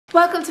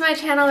Welcome to my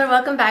channel, or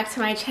welcome back to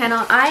my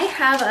channel. I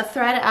have a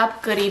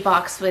ThredUp Goody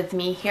box with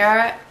me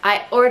here.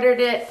 I ordered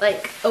it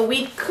like a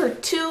week or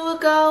two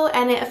ago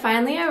and it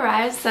finally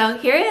arrived, so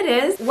here it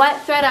is. What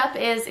ThredUp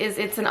is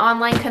it's an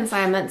online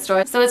consignment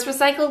store. So it's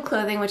recycled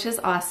clothing, which is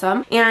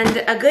awesome.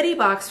 And a goodie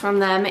box from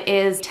them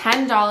is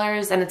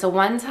 $10 and it's a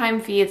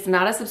one-time fee. It's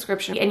not a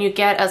subscription. And you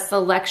get a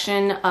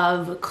selection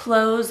of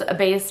clothes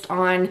based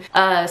on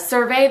a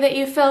survey that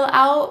you fill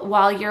out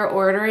while you're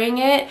ordering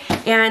it.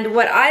 And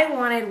what I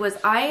wanted was,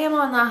 I am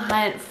on the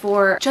hunt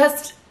for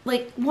just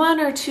like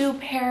 1 or 2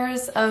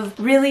 pairs of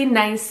really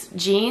nice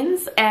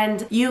jeans,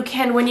 and you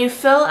can, when you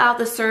fill out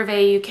the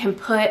survey, you can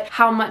put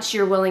how much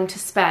you're willing to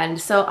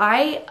spend. So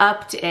I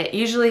upped it.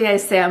 Usually I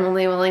say I'm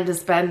only willing to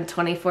spend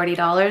 $20,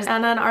 $40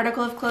 on an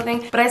article of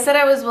clothing, but I said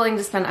I was willing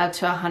to spend up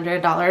to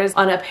 $100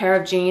 on a pair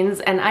of jeans,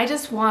 and I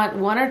just want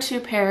 1 or 2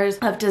 pairs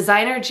of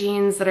designer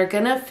jeans that are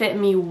gonna fit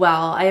me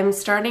well. I am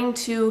starting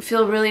to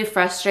feel really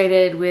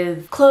frustrated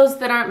with clothes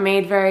that aren't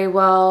made very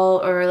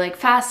well, or like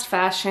fast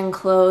fashion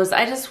clothes.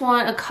 I just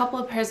want a couple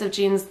of pairs of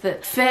jeans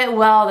that fit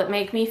well, that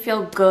make me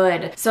feel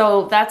good.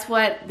 So that's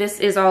what this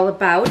is all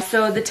about.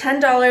 So the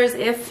 $10,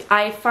 if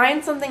I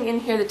find something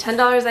in here, the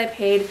 $10 I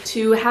paid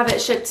to have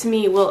it shipped to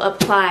me will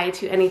apply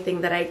to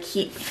anything that I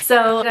keep.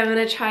 So I'm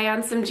gonna try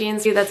on some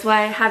jeans. That's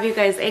why I have you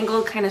guys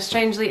angled kind of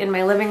strangely in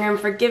my living room.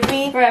 Forgive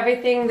me for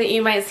everything that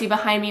you might see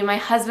behind me. My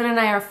husband and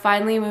I are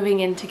finally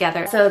moving in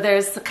together. So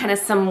there's kind of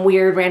some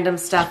weird random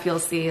stuff you'll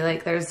see.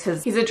 Like there's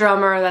he's a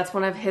drummer, that's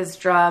one of his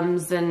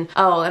drums, and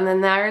oh, and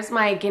then there's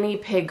my guinea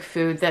pig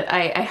food that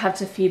I have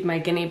to feed my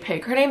guinea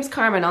pig. Her name's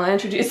Carmen. I'll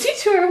introduce you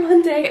to her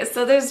one day.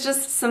 So there's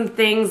just some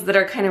things that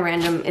are kind of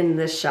random in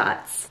the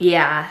shots.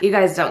 Yeah, you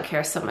guys don't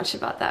care so much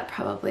about that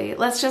probably.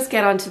 Let's just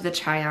get on to the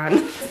try on.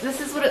 This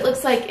is what it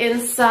looks like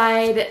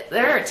inside.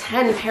 There are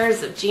 10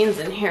 pairs of jeans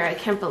in here. I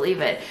can't believe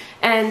it.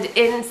 And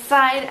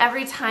inside,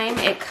 every time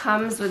it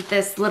comes with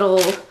this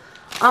little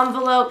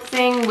envelope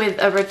thing with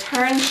a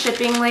return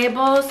shipping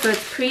label, so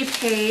it's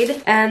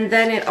prepaid. And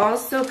then it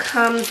also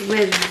comes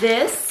with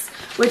this,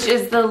 which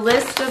is the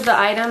list of the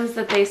items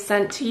that they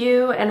sent to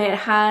you, and it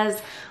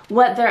has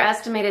what their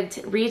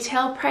estimated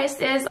retail price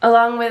is,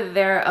 along with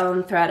their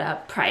own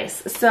ThredUp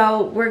price.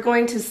 So we're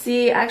going to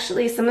see,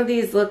 actually some of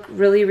these look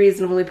really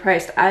reasonably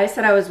priced. I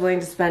said I was willing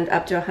to spend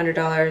up to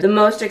 $100. The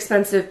most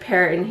expensive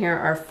pair in here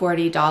are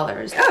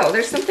 $40. Oh,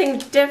 there's something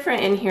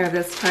different in here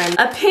this time.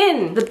 A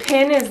pin! The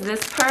pin is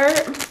this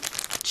part.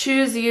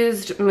 Choose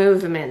used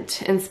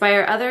movement.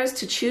 Inspire others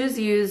to choose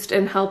used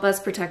and help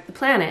us protect the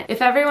planet.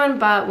 If everyone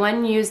bought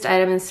 1 used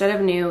item instead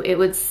of new, it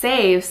would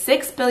save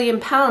 6 billion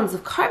pounds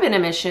of carbon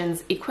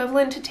emissions,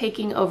 equivalent to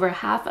taking over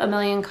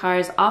 500,000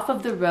 cars off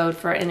of the road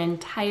for an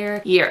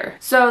entire year.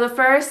 So the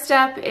first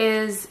step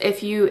is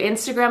if you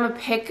Instagram a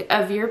pic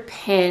of your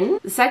pin.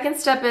 The second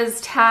step is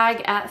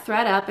tag at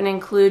ThredUp and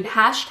include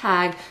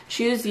hashtag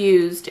choose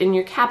used in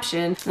your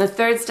caption. And the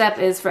third step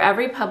is for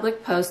every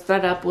public post,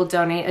 ThredUp will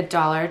donate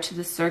 $1 to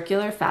the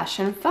Circular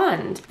Fashion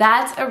Fund.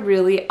 That's a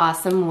really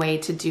awesome way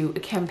to do a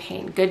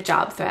campaign. Good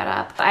job,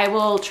 ThredUp. I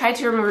will try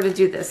to remember to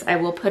do this. I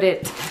will put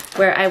it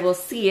where I will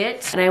see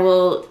it, and I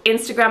will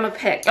Instagram a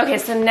pic. Okay,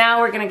 so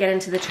now we're gonna get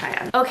into the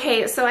try-on.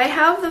 Okay, so I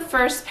have the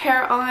first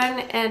pair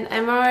on, and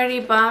I'm already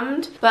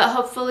bummed, but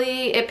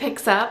hopefully it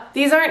picks up.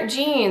 These aren't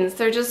jeans,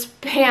 they're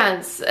just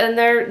pants, and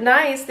they're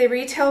nice. They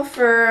retail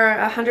for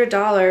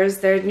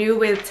 $100. They're new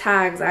with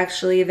tags,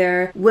 actually.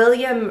 They're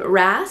William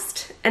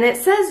Rast, and it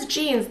says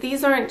jeans.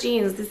 These aren't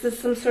jeans. This is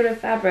some sort of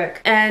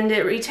fabric, and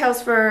it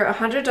retails for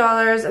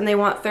 $100, and they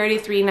want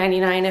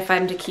 $33.99 if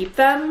I'm to keep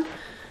them.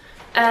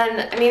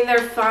 And I mean, they're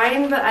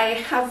fine, but I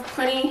have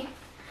plenty.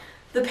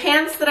 The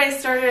pants that I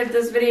started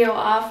this video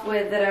off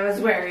with that I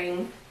was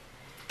wearing,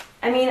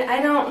 I mean,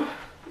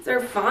 they're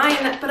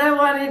fine, but I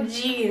wanted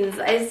jeans.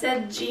 I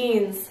said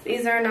jeans.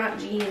 These are not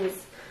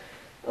jeans.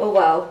 Oh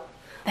well.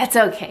 That's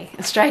okay.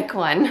 Strike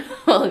one.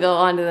 We'll go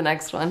on to the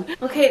next one.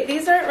 Okay,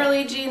 these aren't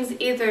really jeans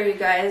either, you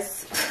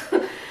guys.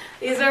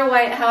 These are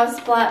White House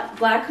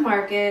Black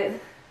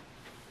Market.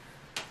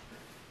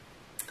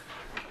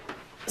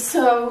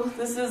 So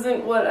this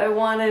isn't what I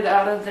wanted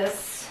out of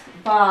this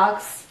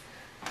box.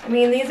 I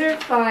mean, these are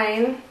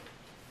fine.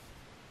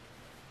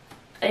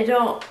 This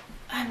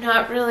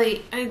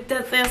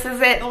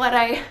isn't what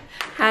I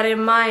had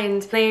in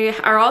mind. They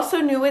are also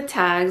new with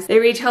tags. They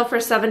retail for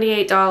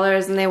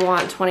 $78 and they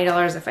want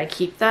 $20 if I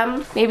keep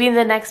them. Maybe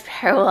the next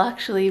pair will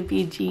actually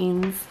be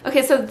jeans.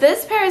 Okay, so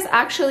this pair is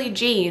actually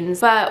jeans,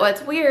 but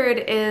what's weird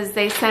is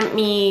they sent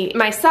me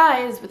my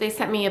size, but they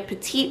sent me a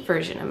petite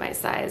version of my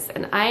size,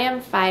 and I am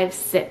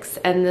 5'6",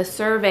 and the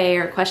survey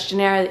or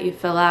questionnaire that you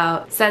fill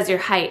out says your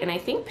height, and I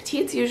think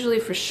petite's usually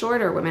for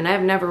shorter women.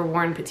 I've never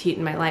worn petite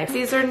in my life.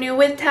 These are new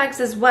with tags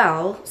as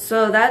well,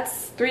 so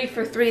that's 3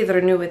 for 3 that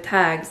are new with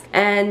tags.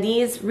 And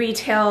these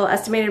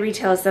estimated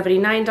retail is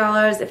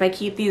 $79. If I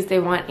keep these, they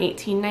want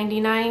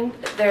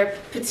 $18.99. They're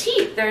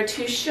petite, they're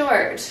too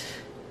short.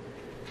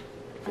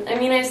 I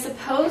mean, I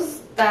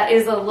suppose that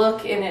is a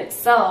look in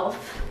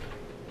itself,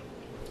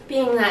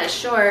 being that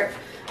short.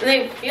 And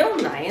they feel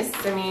nice.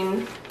 I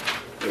mean,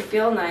 they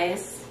feel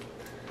nice.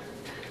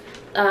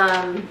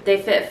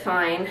 They fit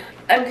fine.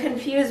 I'm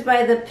confused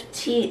by the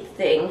petite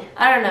thing.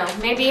 I don't know.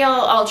 Maybe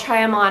I'll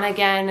try them on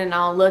again and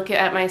I'll look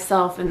at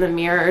myself in the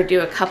mirror, do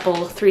a couple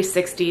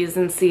 360s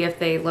and see if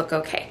they look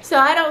okay. So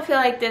I don't feel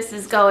like this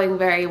is going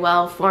very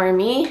well for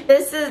me.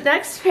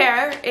 Next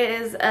pair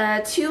is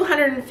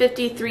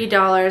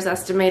 $253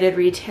 estimated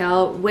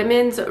retail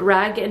women's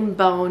rag and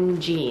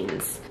bone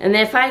jeans. And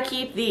if I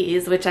keep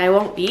these, which I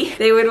won't be,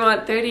 they would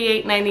want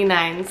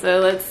 $38.99. So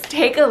let's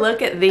take a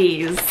look at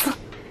these.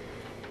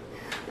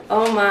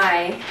 Oh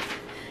my.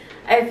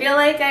 I feel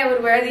like I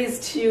would wear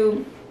these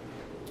to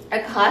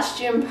a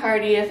costume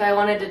party if I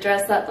wanted to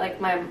dress up like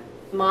my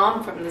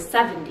mom from the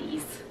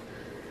 70s.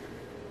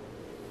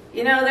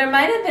 You know, there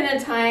might have been a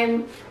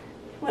time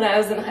when I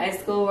was in high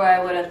school where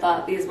I would have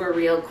thought these were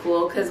real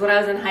cool, because when I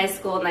was in high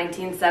school,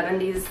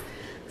 1970s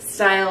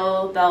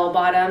style bell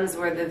bottoms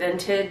were the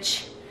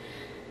vintage.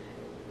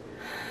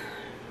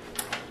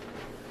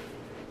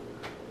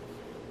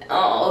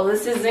 Oh,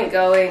 this isn't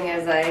going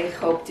as I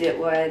hoped it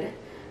would.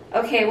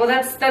 Okay, well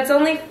that's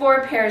only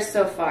 4 pairs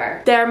so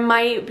far. There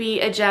might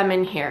be a gem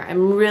in here.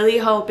 I'm really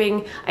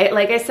hoping,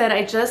 like I said,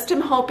 I just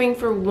am hoping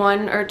for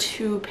 1 or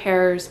 2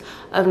 pairs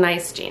of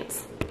nice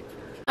jeans.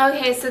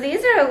 Okay, so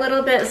these are a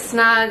little bit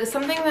snug.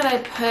 Something that I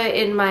put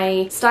in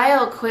my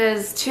style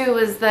quiz too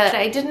was that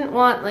I didn't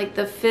want like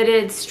the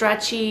fitted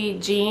stretchy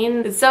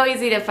jean. It's so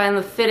easy to find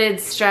the fitted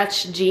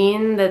stretch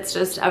jean that's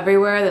just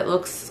everywhere that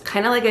looks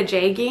kind of like a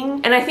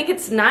jegging. And I think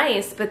it's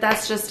nice, but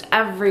that's just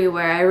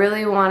everywhere. I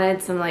really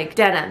wanted some like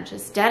denim,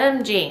 just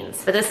denim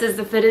jeans. But this is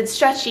the fitted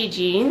stretchy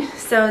jean.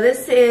 So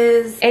this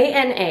is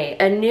ANA,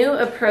 a new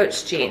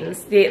approach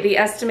jeans. The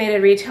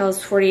estimated retail is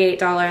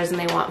 $48 and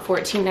they want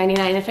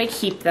 $14.99 if I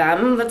keep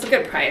them. That's a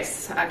good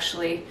price,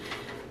 actually.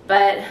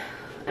 But,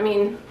 I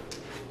mean,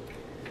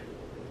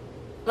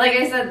 like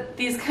I said,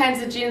 these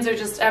kinds of jeans are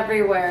just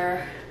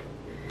everywhere.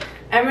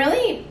 I'm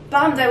really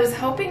bummed. I was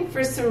hoping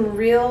for some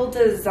real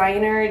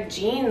designer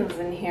jeans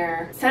in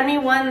here. Send me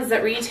ones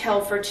that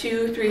retail for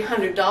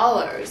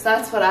 $200–300.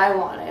 That's what I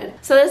wanted.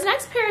 So this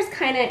next pair is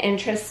kind of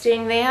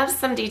interesting. They have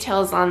some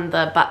details on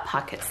the butt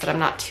pockets that I'm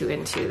not too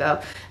into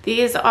though.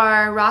 These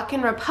are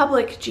Rockin'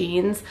 Republic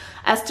jeans,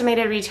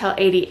 estimated retail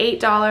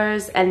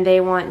 $88, and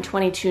they want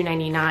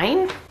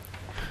 $22.99.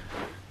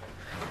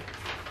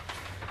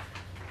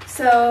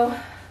 So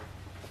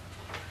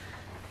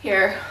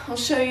here, I'll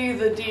show you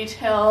the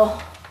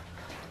detail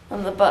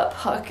on the butt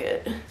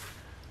pocket.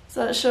 Is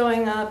that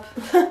showing up?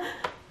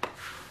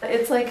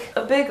 It's like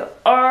a big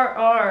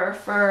RR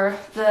for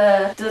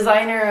the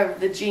designer of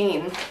the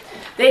jean.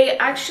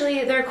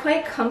 They're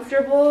quite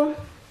comfortable.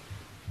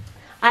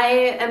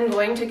 I am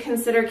going to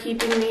consider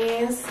keeping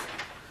these.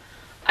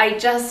 I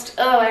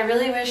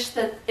really wish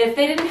that if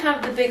they didn't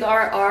have the big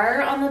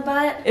RR on the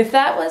butt, if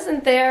that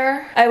wasn't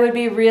there, I would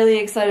be really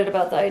excited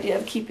about the idea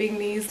of keeping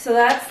these. So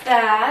that's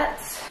that.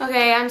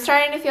 Okay, I'm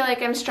starting to feel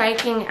like I'm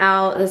striking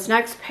out. This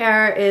next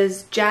pair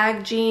is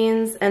Jag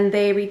jeans, and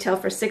they retail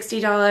for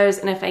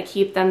 $60, and if I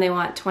keep them, they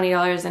want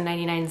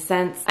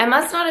 $20.99. I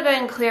must not have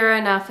been clear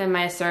enough in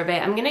my survey.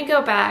 I'm gonna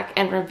go back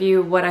and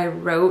review what I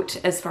wrote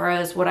as far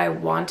as what I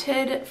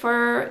wanted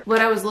for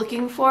what I was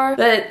looking for,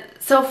 but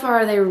so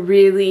far they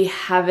really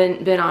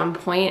haven't been on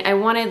point. I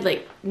wanted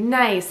like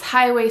nice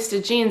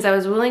high-waisted jeans. I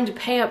was willing to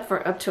pay up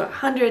to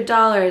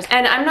 $100,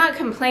 and I'm not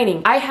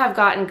complaining. I have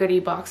gotten goodie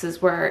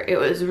boxes where it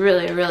was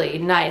really, really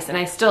nice, and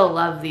I still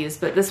love these,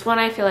 but this one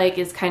I feel like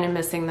is kind of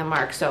missing the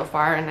mark so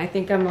far, and I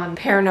think I'm on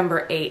pair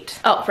number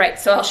 8. Oh, right,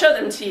 so I'll show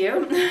them to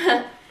you.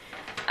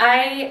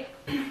 I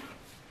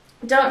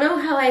don't know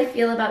how I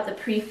feel about the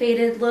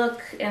pre-faded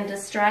look and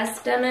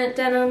distressed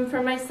denim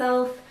for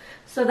myself.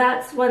 So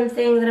that's one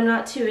thing that I'm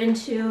not too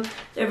into.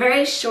 They're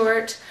very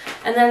short.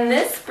 And then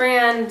this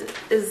brand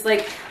is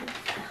like,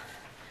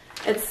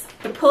 it's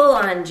the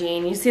pull-on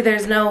jean. You see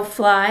there's no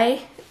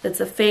fly. It's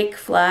a fake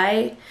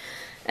fly.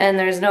 And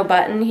there's no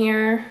button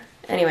here.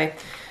 Anyway.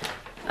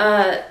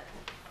 So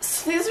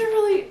these are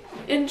really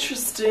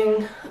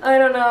interesting. I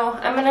don't know.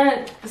 I'm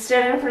gonna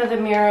stand in front of the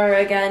mirror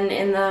again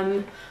in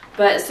them.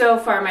 But so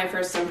far my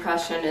first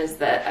impression is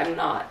that I'm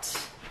not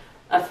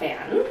a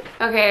fan.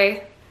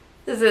 Okay.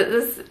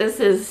 This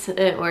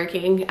isn't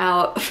working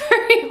out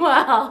very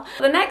well.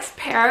 The next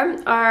pair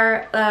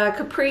are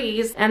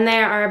capris, and they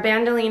are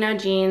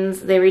bandolino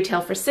jeans. They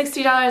retail for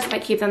 $60. If I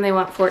keep them, they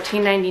want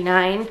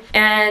 $14.99.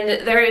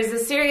 And there is a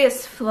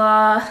serious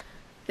flaw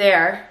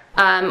there,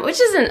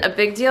 which isn't a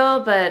big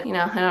deal, but you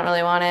know, I don't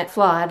really want it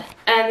flawed.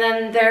 And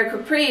then there are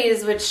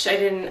capris, which I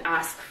didn't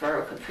ask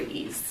for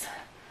capris.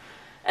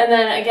 And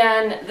then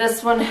again,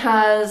 this one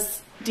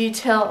has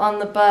detail on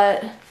the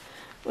butt,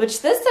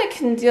 which this I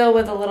can deal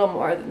with a little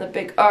more than the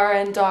big R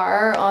and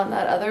dar on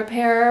that other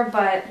pair,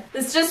 but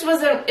this just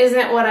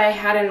isn't what I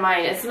had in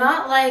mind. It's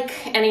not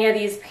like any of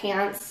these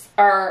pants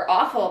are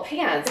awful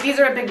pants. These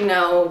are a big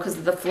no because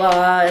of the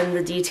flaw and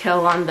the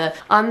detail on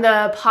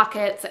the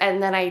pockets,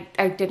 and then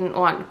I didn't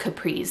want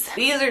capris.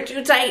 These are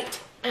too tight.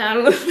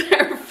 And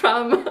they're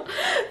from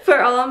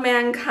For All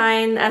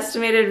Mankind.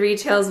 Estimated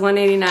retail is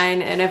 $189,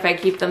 and if I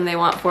keep them they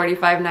want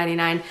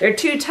 $45.99. They're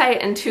too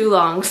tight and too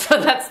long, so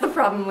that's the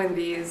problem with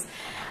these.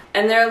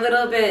 And they're a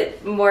little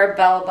bit more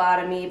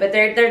bell-bottomy, but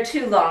they're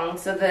too long,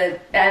 so the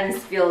ends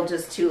feel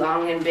just too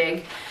long and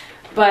big.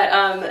 But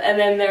and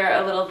then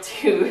they're a little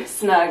too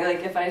snug,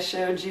 like if I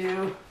showed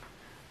you.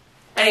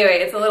 Anyway,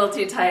 it's a little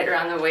too tight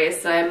around the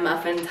waist, so I'm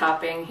muffin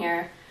topping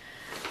here.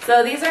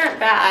 So these aren't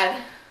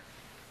bad,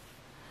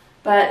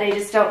 but they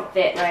just don't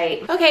fit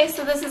right. Okay,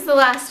 so this is the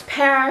last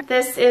pair.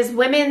 This is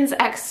women's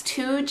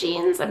X2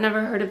 jeans. I've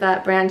never heard of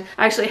that brand.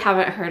 I actually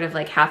haven't heard of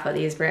like half of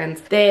these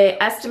brands. The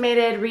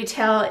estimated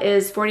retail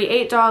is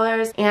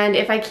 $48, and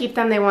if I keep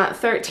them, they want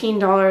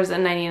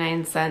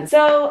 $13.99.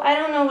 So I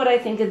don't know what I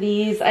think of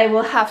these. I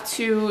will have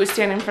to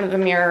stand in front of the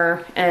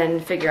mirror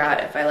and figure out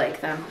if I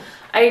like them.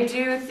 I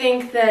do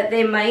think that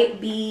they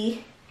might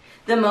be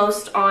the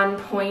most on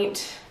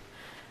point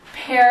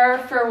pair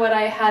for what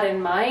I had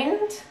in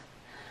mind.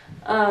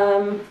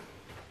 How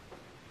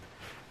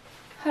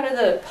do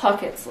the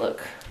pockets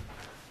look?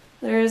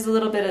 There is a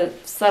little bit of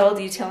subtle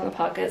detail in the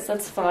pockets,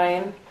 that's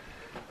fine.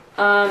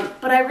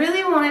 But I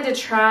really wanted to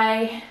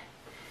try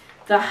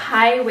the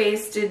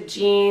high-waisted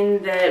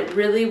jean that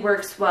really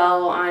works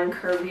well on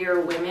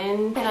curvier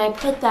women. And I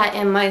put that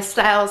in my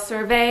style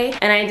survey,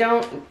 and I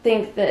don't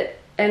think that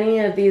any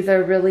of these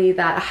are really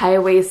that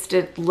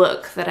high-waisted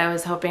look that I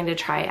was hoping to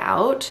try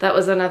out. That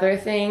was another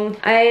thing.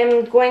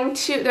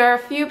 There are a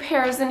few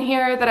pairs in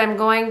here that I'm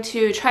going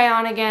to try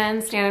on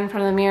again, stand in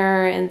front of the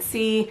mirror and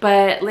see,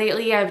 but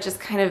lately I've just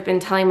kind of been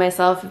telling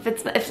myself if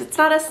it's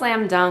not a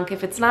slam dunk,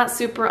 if it's not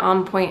super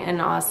on point and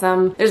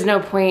awesome, there's no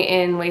point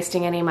in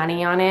wasting any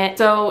money on it.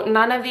 So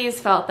none of these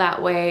felt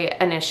that way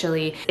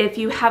initially. If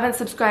you haven't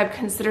subscribed,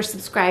 consider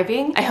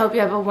subscribing. I hope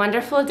you have a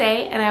wonderful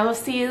day, and I will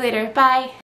see you later. Bye!